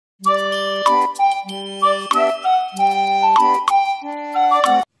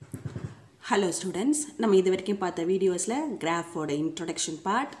Hello students, நம்ம இது வரைக்கும் பார்த்த வீடியோஸ்ல கிராஃபோட இன்ட்ரோடக்ஷன்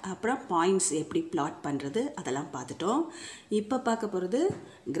பார்ட் அப்புறம் பாயிண்ட்ஸ் எப்படி பிளாட் பண்றது அதெல்லாம் பார்த்துட்டோம். இப்போ பார்க்க போறது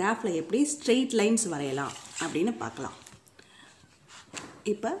கிராஃப்ல எப்படி ஸ்ட்ரெயிட் லைன்ஸ் வரையலாம் அப்படினு பார்க்கலாம்.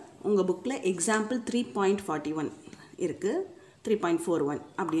 இப்போ உங்க புக்ல எக்ஸாம்பிள் 3.41 இருக்கு. 3.41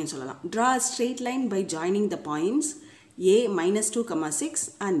 அப்படினு சொல்லலாம். Draw a straight line by joining the points a -2, 6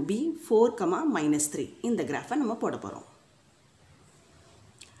 and b 4, -3. இந்த கிராஃபை நம்ம போட போறோம்.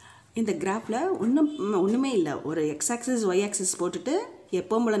 இந்த கிராஃப்ல ஒண்ணுமே இல்ல. ஒரு x axis y axis போட்டுட்டு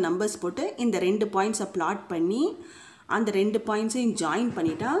எப்பவும் போல நம்பர்ஸ் போட்டு இந்த ரெண்டு பாயிண்ட்ஸை பிளாட் பண்ணி அந்த ரெண்டு பாயிண்ட்ஸையும் ஜாயின்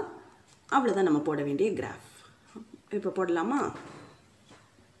பண்ணிட்டா அவ்வளவுதான் நம்ம போட வேண்டிய கிராஃப். இப்போ போடலாமா?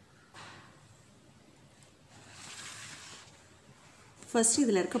 ஃபர்ஸ்ட்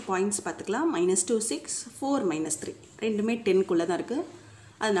இதில் இருக்க பாயிண்ட்ஸ் பார்த்துக்கலாம். -2, 6, 4, -3 ரெண்டுமே 10 குள்ள தான் இருக்கு.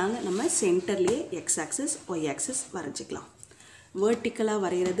 அதனால நம்ம சென்டர்லயே x axis y axis வரைஞ்சிக்கலாம். vertically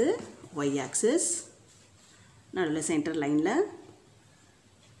வரையிறது y axis நடுவுல சென்டர் லைன்ல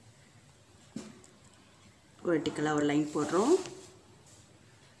vertically ஒரு லைன் போடுறோம்.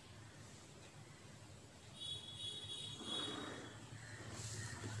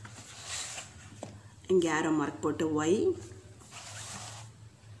 இங்க arrow mark போட்டு y,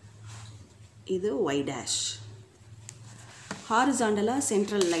 இது y dash. ஹாரிசாண்டலா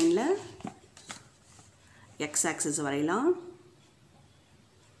சென்ட்ரல் லைன்ல x axis வரையலாம்.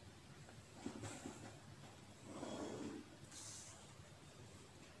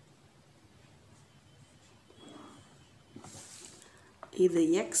 இது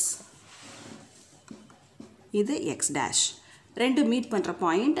x, இது x dash. ரெண்டு மீட் பண்ற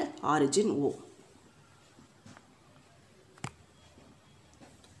பாயிண்ட் ஆரிஜின் O.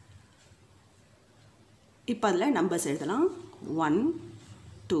 இப்போ அதுல நம்பர்ஸ் எழுதலாம். 1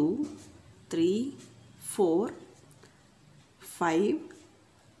 2 3 4 5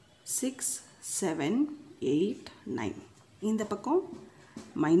 6 7 8 9. இந்த பக்கம்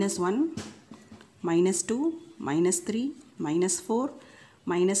 -1 -2 -3 -4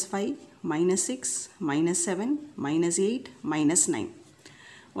 -5 -6 -7 -8 -9.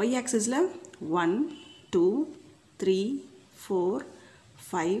 y axis ல 1 2 3 4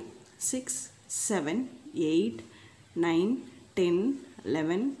 5 6 7 8 9 10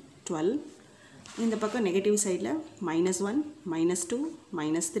 11 12. இந்த பக்கம் நெகட்டிவ் சைடுல -1 -2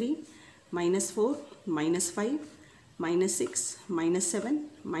 -3 -4 -5 -6 -7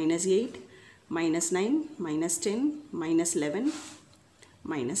 -8 -9 -10 -11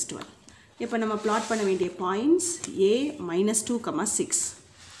 -12. இப்போ நம்ம பிளாட் பண்ண வேண்டிய பாயிண்ட்ஸ் a -2, 6.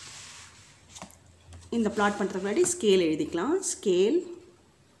 இந்த பிளாட் பண்றதுக்கு முன்னாடி ஸ்கேல் எழுதிக்கலாம். ஸ்கேல்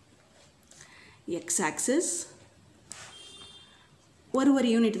x axis ஒரு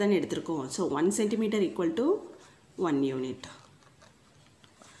யூனிட் தான் எடுத்துறோம். so 1 cm equal to 1 unit.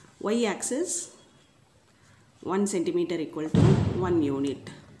 y axis 1 cm equal to 1 unit.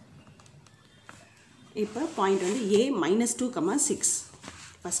 இப்போ பாயிண்ட் வந்து a -2, 6.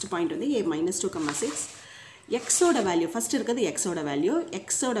 ஃபர்ஸ்ட் பாயிண்ட் வந்து a -2, 6. x ஓட வேல்யூ ஃபர்ஸ்ட் இருக்குது x ஓட வேல்யூ. x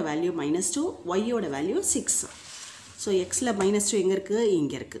ஓட வேல்யூ -2, y ஓட வேல்யூ 6. ஸோ x ல -2 எங்க இருக்கு?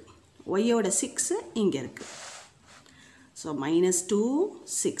 இங்க இருக்கு. y ஓட 6 இங்க இருக்கு. ஸோ -2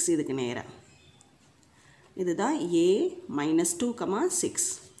 6 இதுக்கு நேரா. இதுதான் a -2, 6.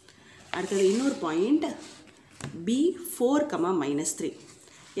 அடுத்தது இன்னொரு பாயிண்ட் b 4, -3.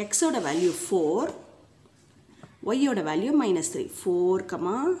 x ஓட வேல்யூ 4, y ஓட வேல்யூ -3. 4,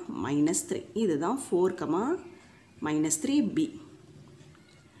 -3. இதுதான் 4, -3 b.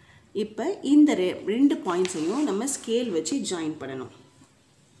 இப்போ இந்த ரெண்டு பாயிண்ட்ஸையும் நம்ம ஸ்கேல் வச்சு ஜாயின் பண்ணணும்.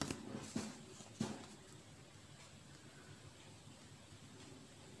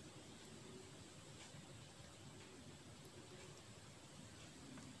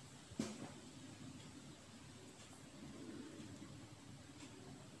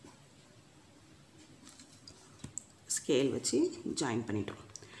 ஸ்கேல் வச்சு ஜாயின் பண்ணிட்டோம்.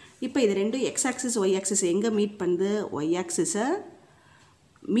 இப்போ இது ரெண்டும் x axis y axis எங்க மீட் பண்ணுது? y axis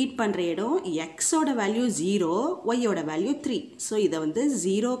மீட் பண்ற இடம் x ஓட வேல்யூ 0, y ஓட வேல்யூ 3. ஸோ இதை வந்து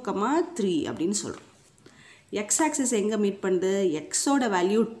 0, 3 அப்படின்னு சொல்றோம். x axis எங்க மீட் பண்ணுது? x ஓட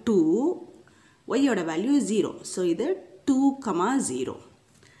வேல்யூ 2, y ஓட வேல்யூ 0. ஸோ இது 2, 0.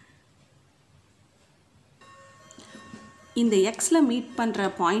 இந்த x ல மீட் பண்ற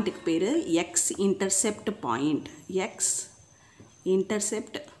பாயிண்ட்க்கு பேரு x intercept point. x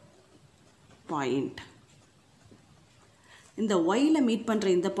intercept point. இந்த y ல மீட் பண்ற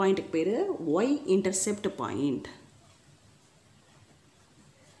இந்த பாயிண்ட்க்கு பேரு y இன்டர்செப்ட் பாயிண்ட்.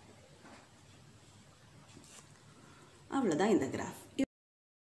 அவ்வளவுதான் இந்த கிராஃப்.